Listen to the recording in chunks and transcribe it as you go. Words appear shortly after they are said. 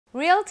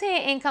Realty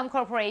Income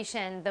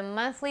Corporation, the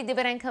monthly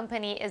dividend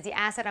company, is the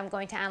asset I'm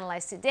going to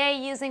analyze today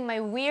using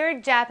my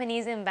weird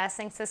Japanese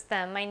investing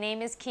system. My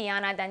name is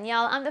Kiana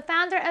Danial. I'm the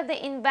founder of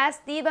the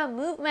Invest Diva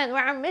movement,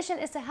 where our mission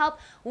is to help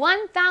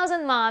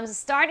 1,000 moms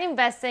start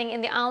investing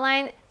in the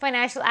online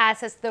financial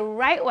assets the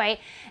right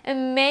way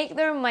and make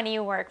their money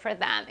work for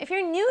them. If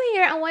you're new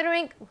here and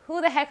wondering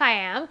who the heck I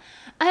am,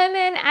 I'm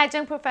an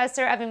adjunct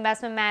professor of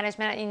investment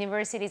management at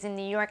universities in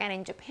New York and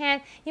in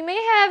Japan. You may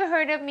have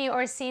heard of me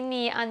or seen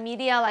me on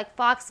media like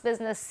Fox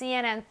Business,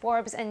 CNN,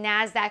 Forbes, and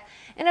Nasdaq,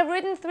 and I've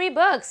written 3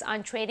 books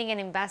on trading and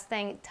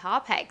investing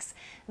topics.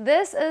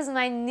 This is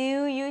my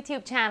new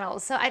YouTube channel,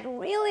 so I'd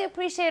really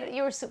appreciate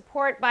your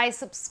support by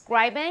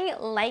subscribing,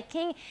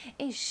 liking,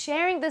 and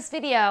sharing this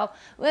video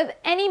with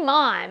any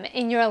mom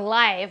in your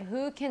life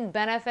who can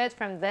benefit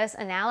from this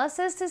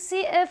analysis to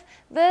see if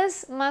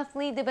this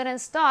monthly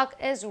dividend stock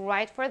is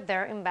right for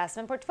their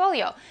investment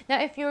portfolio. Now,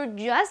 if you're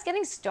just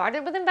getting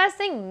started with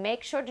investing,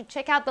 make sure to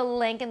check out the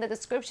link in the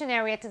description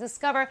area to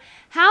discover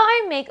how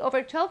I make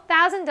over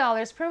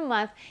 $12,000 per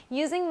month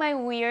using my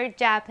weird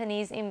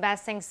Japanese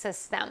investing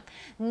system.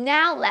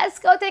 Now, let's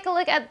go take a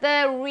look at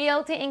the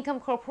Realty Income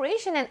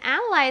Corporation and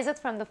analyze it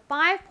from the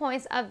 5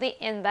 points of the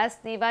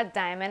Invest Diva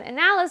diamond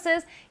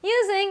analysis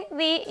using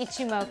the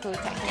Ichimoku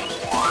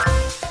technique.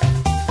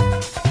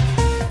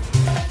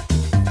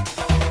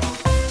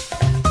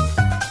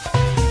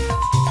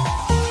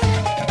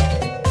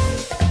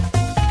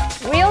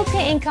 Realty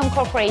Income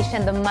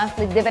Corporation, the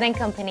monthly dividend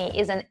company,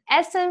 is an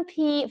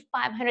S&P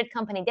 500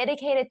 company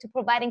dedicated to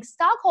providing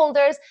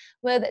stockholders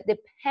with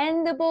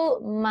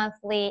dependable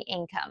monthly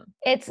income.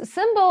 Its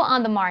symbol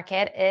on the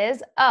market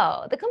is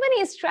O. The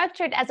company is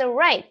structured as a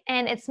REIT,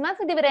 and its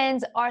monthly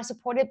dividends are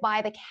supported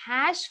by the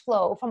cash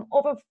flow from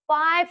over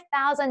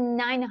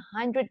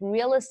 5,900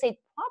 real estate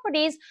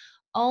properties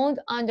owned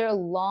under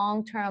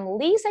long-term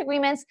lease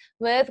agreements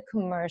with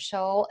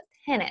commercial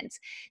tenants.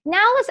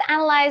 Now let's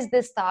analyze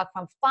this stock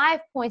from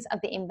 5 points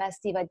of the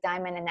Invest Diva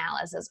Diamond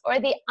Analysis, or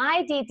the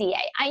IDDA.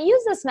 I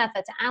use this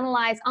method to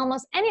analyze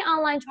almost any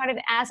online charted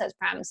assets,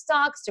 from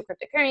stocks to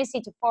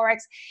cryptocurrency to Forex.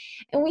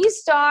 And we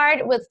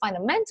start with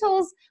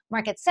fundamentals,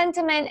 market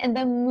sentiment, and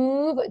then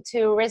move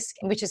to risk,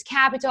 which is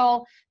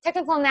capital,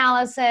 technical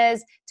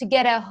analysis, to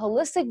get a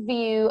holistic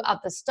view of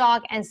the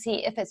stock and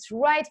see if it's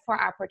right for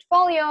our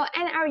portfolio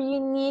and our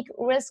unique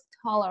risk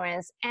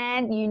tolerance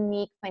and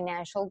unique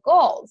financial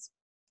goals.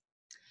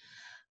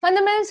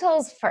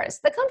 Fundamentals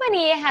first. The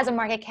company has a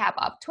market cap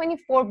of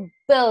 $24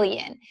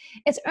 billion.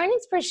 Its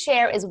earnings per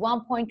share is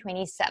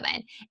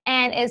 1.27,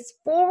 and its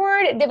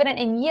forward dividend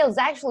and yield is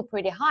actually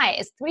pretty high.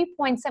 It's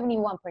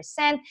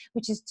 3.71%,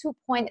 which is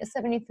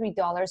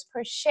 $2.73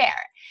 per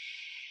share.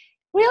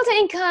 Realty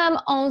Income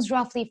owns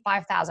roughly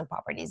 5,000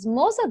 properties.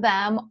 Most of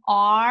them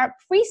are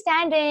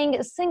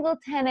freestanding,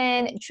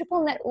 single-tenant,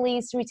 triple-net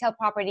lease retail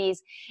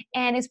properties,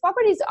 and its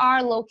properties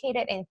are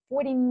located in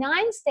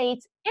 49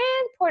 states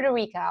and Puerto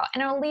Rico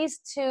and are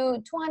leased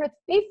to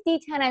 250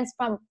 tenants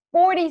from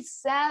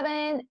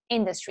 47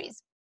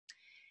 industries.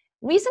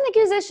 Recent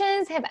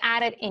acquisitions have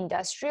added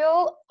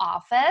industrial,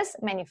 office,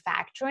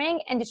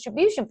 manufacturing, and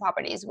distribution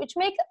properties, which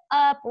make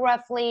up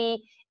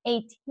roughly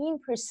 18%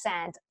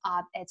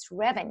 of its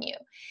revenue.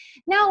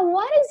 Now,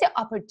 what is the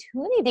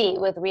opportunity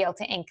with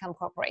Realty Income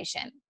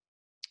Corporation?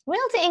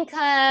 Realty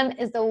Income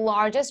is the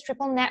largest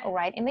triple net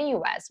REIT in the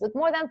U.S. with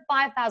more than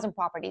 5,000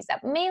 properties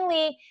that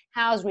mainly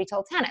house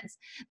retail tenants.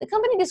 The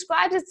company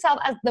describes itself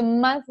as the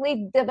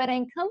monthly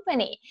dividend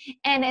company,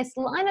 and its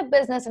line of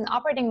business and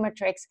operating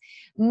metrics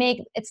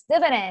make its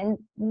dividend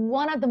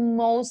one of the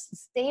most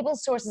stable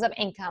sources of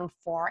income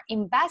for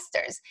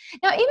investors.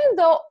 Now, even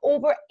though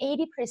over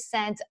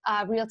 80%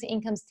 of Realty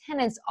Income's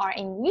tenants are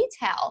in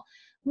retail,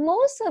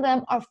 most of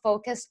them are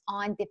focused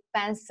on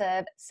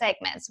defensive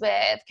segments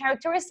with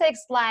characteristics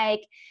like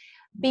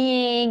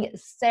being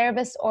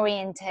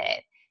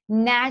service-oriented,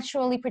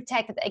 naturally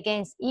protected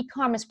against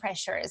e-commerce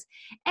pressures,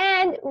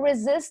 and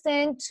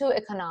resistant to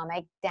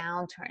economic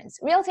downturns.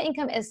 Realty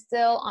Income is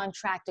still on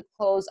track to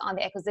close on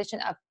the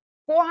acquisition of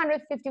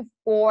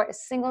 454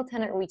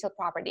 single-tenant retail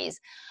properties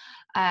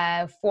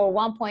for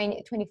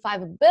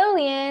 $1.25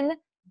 billion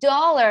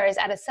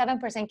at a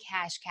 7%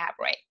 cash cap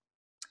rate.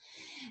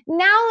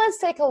 Now let's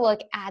take a look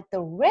at the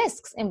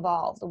risks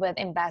involved with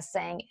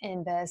investing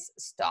in this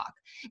stock.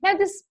 Now,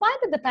 despite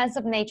the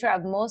defensive nature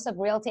of most of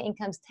Realty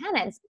Income's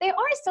tenants, they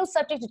are still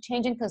subject to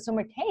changing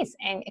consumer tastes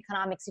and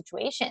economic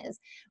situations.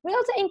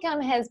 Realty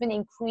Income has been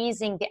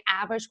increasing the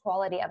average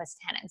quality of its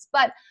tenants,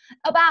 but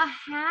about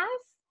half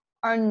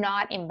are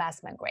not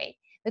investment grade.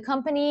 The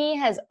company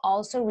has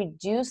also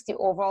reduced the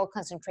overall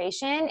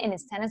concentration in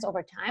its tenants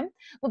over time,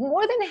 with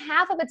more than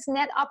half of its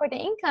net operating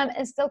income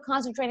is still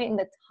concentrated in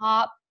the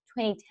top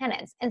 20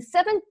 tenants, and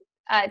 7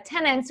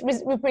 tenants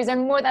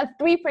represent more than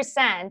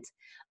 3%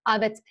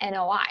 of its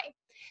NOI.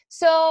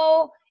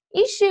 So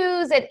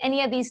issues at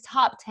any of these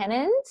top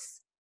tenants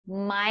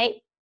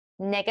might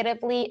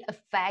negatively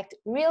affect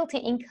Realty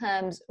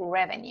Income's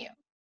revenue.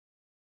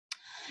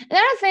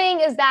 Another thing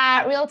is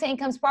that Realty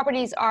Income's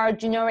properties are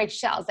generic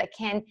shells that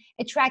can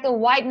attract a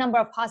wide number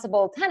of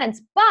possible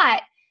tenants,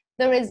 but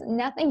there is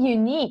nothing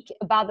unique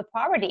about the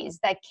properties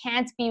that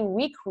can't be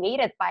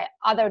recreated by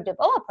other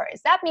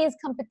developers. That means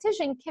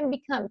competition can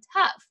become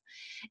tough.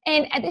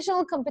 And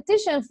additional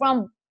competition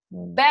from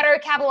better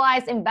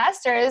capitalized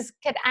investors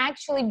could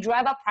actually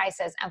drive up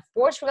prices and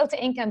force Realty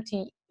Income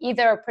to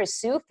either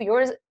pursue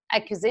fewer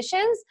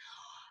acquisitions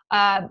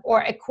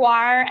or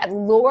acquire at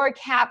lower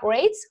cap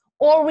rates,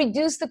 or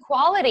reduce the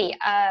quality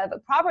of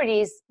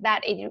properties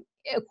that it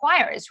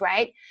acquires,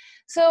 right?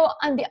 So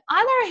on the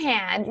other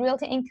hand,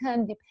 Realty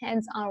Income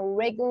depends on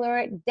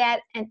regular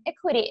debt and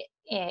equity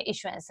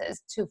issuances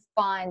to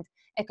fund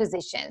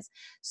acquisitions.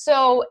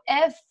 So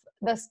if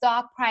the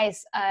stock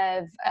price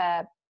of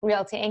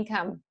Realty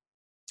Income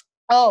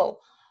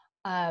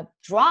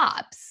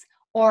drops,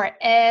 or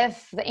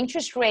if the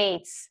interest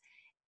rates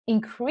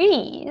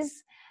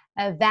increase,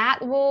 that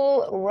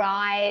will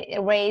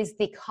raise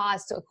the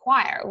cost to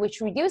acquire, which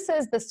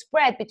reduces the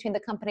spread between the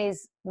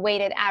company's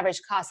weighted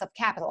average cost of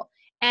capital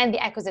and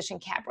the acquisition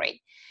cap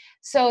rate.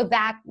 So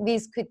that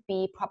these could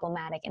be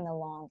problematic in the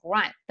long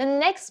run. The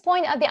next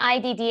point of the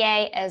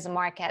IDDA is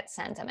market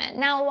sentiment.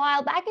 Now,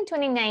 while back in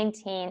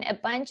 2019, a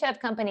bunch of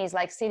companies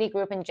like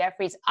Citigroup and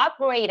Jefferies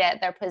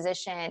upgraded their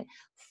position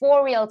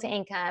for Realty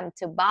Income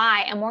to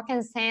buy, and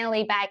Morgan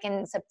Stanley back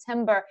in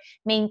September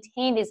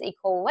maintained its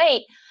equal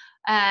weight,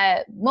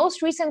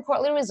 most recent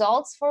quarterly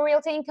results for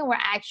Realty Income were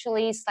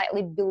actually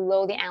slightly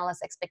below the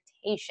analyst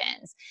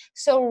expectations.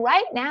 So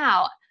right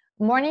now,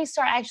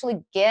 Morningstar actually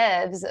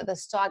gives the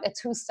stock a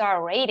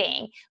 2-star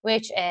rating,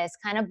 which is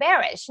kind of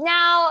bearish.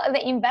 Now,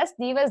 the Invest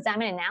Diva's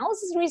diamond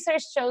analysis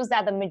research shows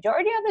that the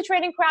majority of the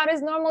trading crowd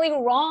is normally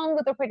wrong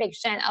with the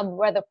prediction of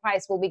where the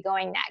price will be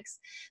going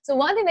next. So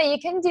one thing that you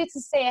can do to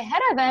stay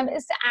ahead of them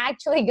is to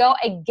actually go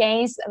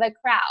against the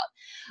crowd.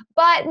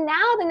 But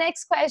now the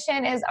next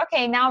question is,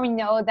 okay, now we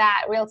know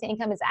that Realty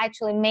Income is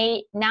actually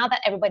now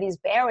that everybody's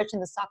bearish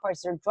and the stock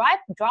prices are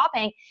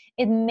dropping,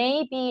 it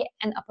may be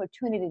an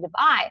opportunity to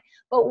buy.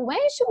 But when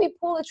should we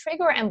pull the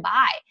trigger and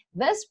buy?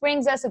 This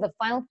brings us to the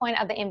final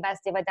point of the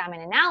Invest Diva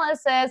diamond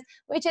analysis,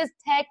 which is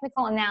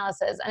technical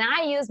analysis. And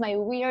I use my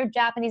weird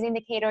Japanese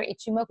indicator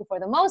Ichimoku for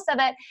the most of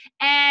it,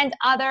 and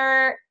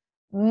other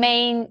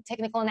main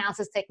technical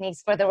analysis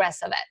techniques for the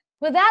rest of it.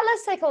 With that,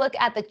 let's take a look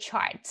at the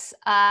charts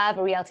of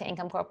Realty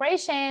Income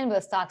Corporation with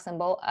the stock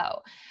symbol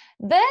O.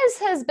 This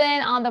has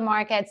been on the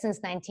market since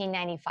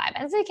 1995.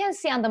 As you can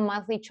see on the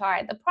monthly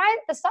chart,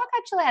 the stock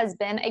actually has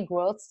been a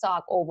growth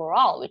stock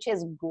overall, which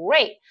is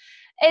great.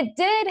 It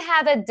did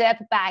have a dip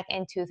back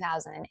in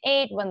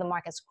 2008 when the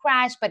markets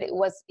crashed, but it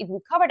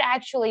recovered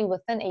actually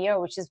within a year,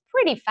 which is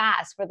pretty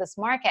fast for this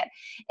market.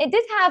 It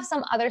did have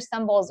some other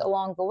stumbles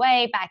along the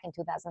way back in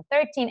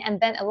 2013,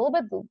 and then a little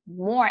bit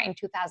more in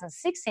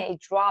 2016. It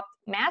dropped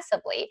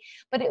massively,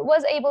 but it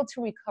was able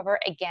to recover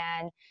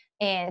again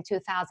in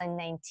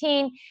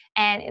 2019,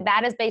 and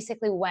that is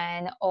basically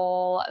when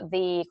all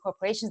the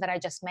corporations that I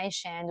just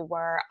mentioned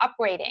were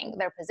upgrading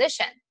their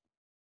position.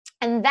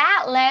 And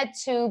that led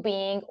to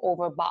being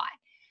overbought.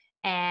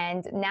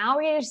 And now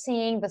we're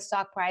seeing the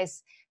stock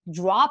price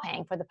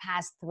dropping for the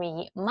past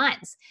 3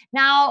 months.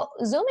 Now,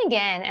 zooming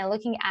in and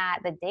looking at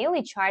the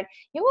daily chart,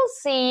 you will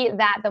see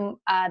that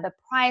the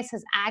price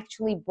has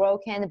actually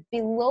broken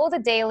below the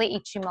daily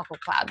Ichimoku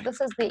cloud.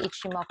 This is the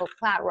Ichimoku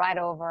cloud right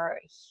over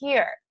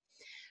here,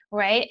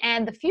 right?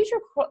 And the future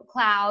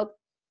cloud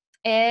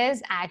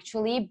is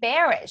actually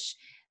bearish.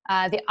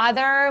 The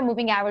other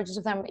moving averages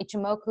from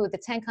Ichimoku, the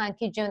Tenkan,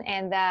 Kijun,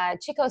 and the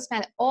Chikou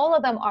span, all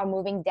of them are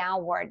moving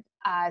downward,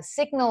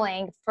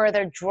 signaling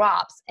further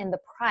drops in the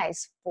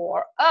price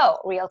for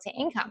Realty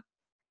Income.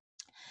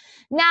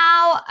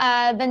 Now,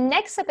 the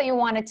next step that you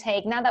want to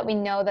take, now that we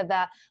know that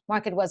the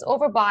market was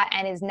overbought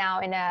and is now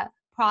in a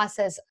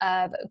process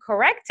of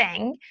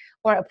correcting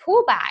or a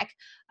pullback,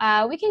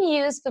 we can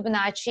use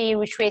Fibonacci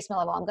retracement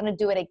level. I'm going to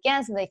do it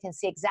again so they can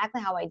see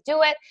exactly how I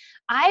do it.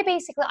 I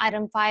basically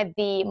identified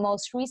the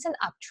most recent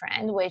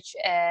uptrend, which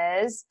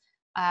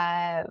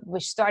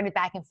started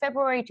back in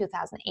February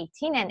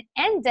 2018 and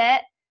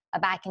ended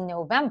back in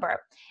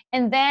November.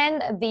 And then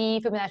the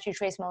Fibonacci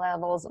retracement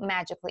levels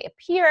magically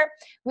appear.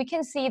 We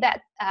can see that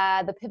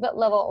the pivot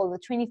level, or the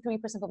 23%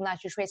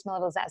 Fibonacci retracement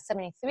level, is at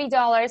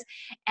 $73.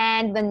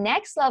 And the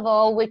next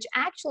level, which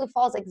actually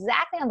falls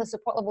exactly on the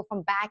support level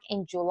from back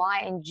in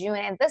July and June,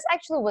 and this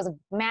actually was a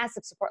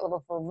massive support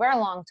level for a very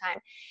long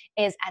time,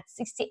 is at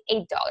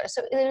 $68.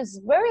 So it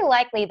is very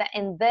likely that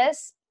in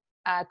this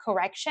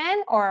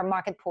correction or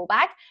market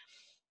pullback,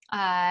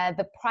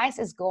 the price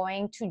is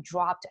going to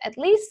drop to at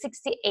least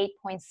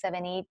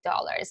 $68.78.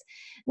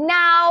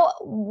 Now,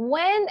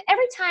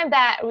 every time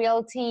that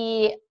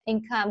Realty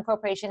Income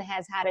Corporation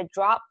has had a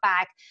drop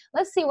back,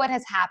 let's see what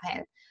has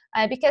happened.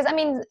 Because, I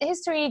mean,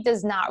 history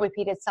does not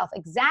repeat itself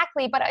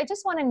exactly, but I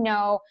just want to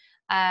know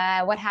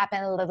what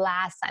happened the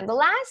last time. The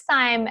last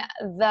time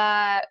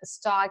the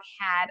stock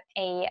had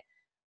a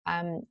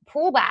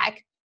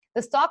pullback,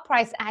 the stock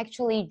price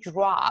actually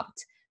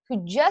dropped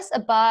to just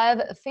above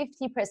 50%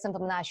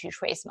 Fibonacci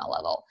retracement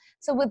level.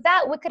 So with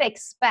that, we could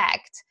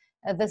expect,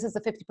 this is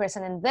the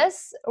 50% in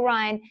this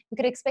run, we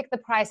could expect the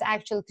price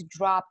actually to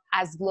drop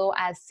as low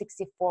as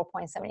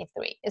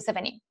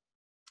 64.70.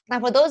 Now,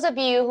 for those of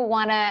you who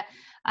want to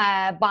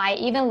buy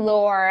even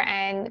lower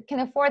and can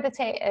afford to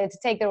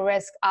take the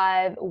risk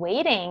of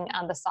waiting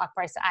on the stock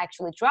price to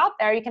actually drop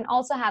there, you can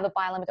also have a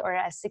buy limit order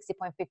at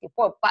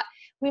 60.54. But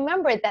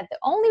remember that the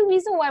only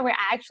reason why we're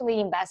actually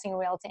investing in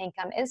Realty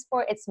Income is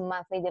for its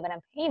monthly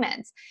dividend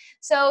payments.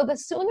 So the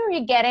sooner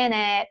you get in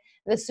it,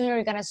 the sooner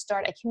you're going to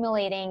start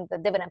accumulating the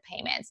dividend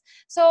payments.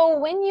 So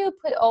when you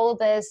put all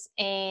this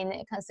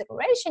in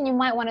consideration, you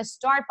might want to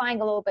start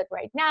buying a little bit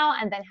right now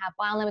and then have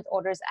buy limit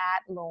orders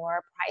at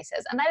lower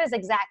prices. And that is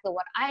exactly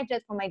what I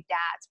did for my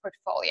dad's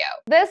portfolio.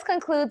 This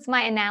concludes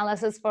my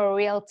analysis for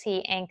Realty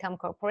Income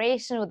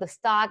Corporation with the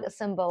stock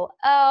symbol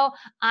O.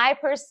 I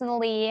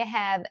personally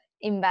have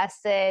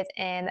invested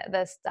in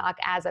the stock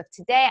as of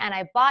today, and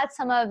I bought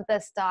some of the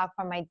stock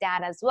from my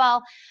dad as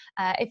well.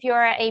 If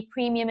you're a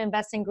premium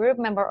investing group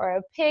member or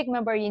a PIG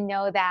member, you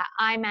know that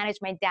I manage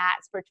my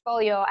dad's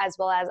portfolio as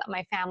well as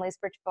my family's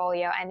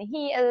portfolio, and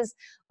he is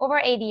over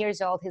 80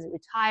 years old. He's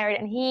retired,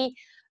 and he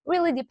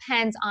really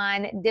depends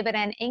on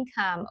dividend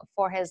income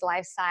for his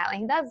lifestyle, and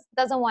he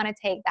doesn't want to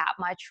take that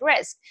much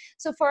risk.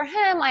 So for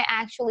him, I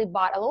actually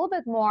bought a little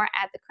bit more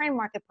at the current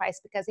market price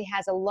because he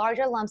has a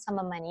larger lump sum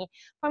of money.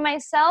 For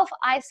myself,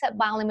 I set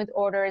buy limit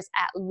orders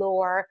at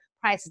lower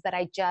prices that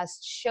I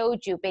just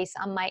showed you based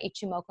on my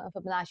Ichimoku and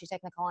Fibonacci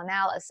technical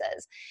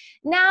analysis.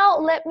 Now,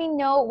 let me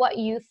know what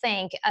you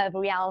think of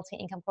Realty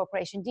Income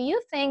Corporation. Do you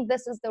think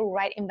this is the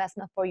right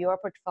investment for your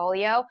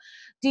portfolio?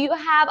 Do you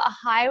have a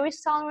high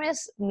risk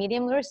tolerance,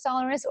 medium risk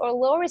tolerance, or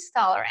low risk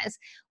tolerance?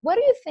 What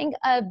do you think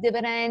of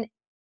dividend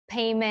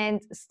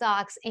payment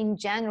stocks in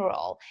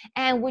general?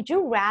 And would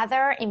you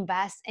rather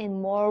invest in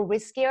more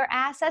riskier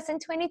assets in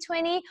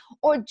 2020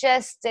 or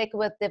just stick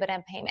with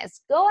dividend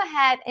payments? Go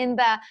ahead in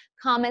the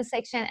comment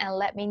section and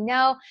let me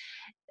know.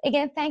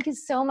 Again, thank you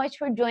so much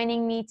for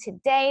joining me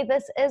today.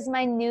 This is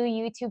my new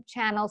YouTube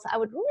channel, so I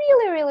would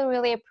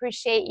really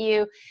appreciate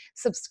you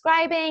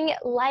subscribing,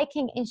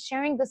 liking, and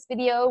sharing this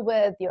video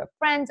with your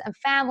friends and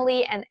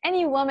family and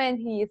any woman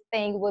who you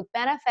think would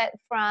benefit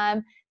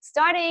from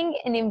starting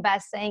and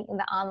investing in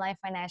the online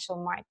financial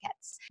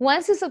markets.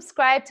 Once you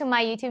subscribe to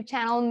my YouTube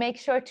channel, make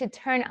sure to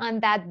turn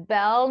on that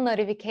bell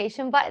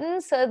notification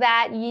button so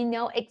that you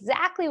know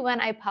exactly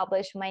when I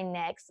publish my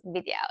next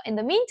video. In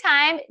the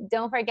meantime,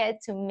 don't forget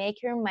to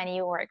make your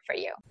money work for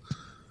you.